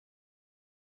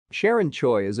Sharon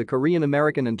Choi is a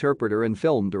Korean-American interpreter and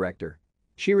film director.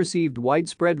 She received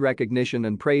widespread recognition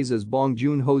and praise as Bong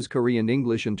Joon-ho's Korean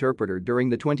English interpreter during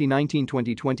the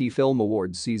 2019-2020 Film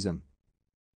Awards season.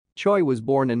 Choi was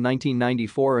born in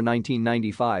 1994 or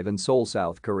 1995 in Seoul,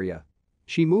 South Korea.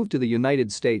 She moved to the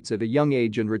United States at a young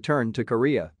age and returned to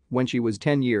Korea when she was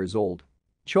 10 years old.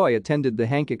 Choi attended the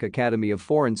Hankook Academy of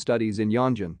Foreign Studies in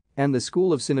Yeonjun and the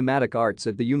School of Cinematic Arts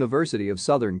at the University of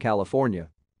Southern California.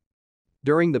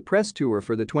 During the press tour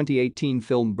for the 2018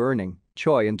 film Burning,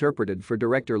 Choi interpreted for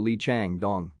director Lee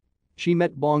Chang-dong. She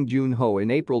met Bong Joon-ho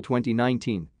in April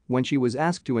 2019 when she was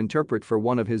asked to interpret for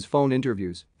one of his phone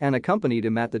interviews and accompanied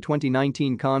him at the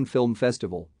 2019 Cannes Film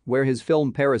Festival, where his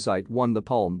film Parasite won the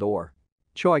Palme d'Or.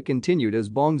 Choi continued as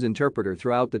Bong's interpreter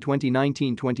throughout the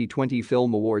 2019-2020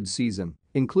 Film Awards season,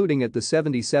 including at the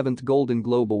 77th Golden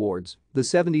Globe Awards, the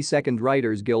 72nd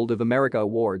Writers Guild of America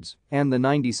Awards, and the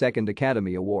 92nd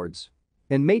Academy Awards.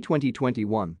 In May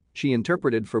 2021, she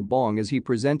interpreted for Bong as he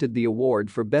presented the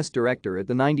award for Best Director at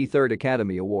the 93rd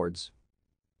Academy Awards.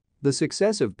 The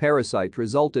success of Parasite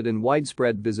resulted in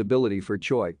widespread visibility for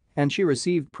Choi, and she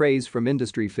received praise from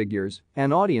industry figures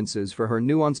and audiences for her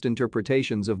nuanced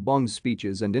interpretations of Bong's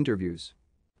speeches and interviews.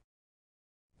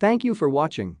 Thank you for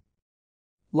watching.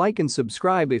 Like and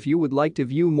subscribe if you would like to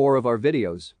view more of our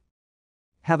videos.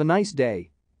 Have a nice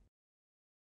day.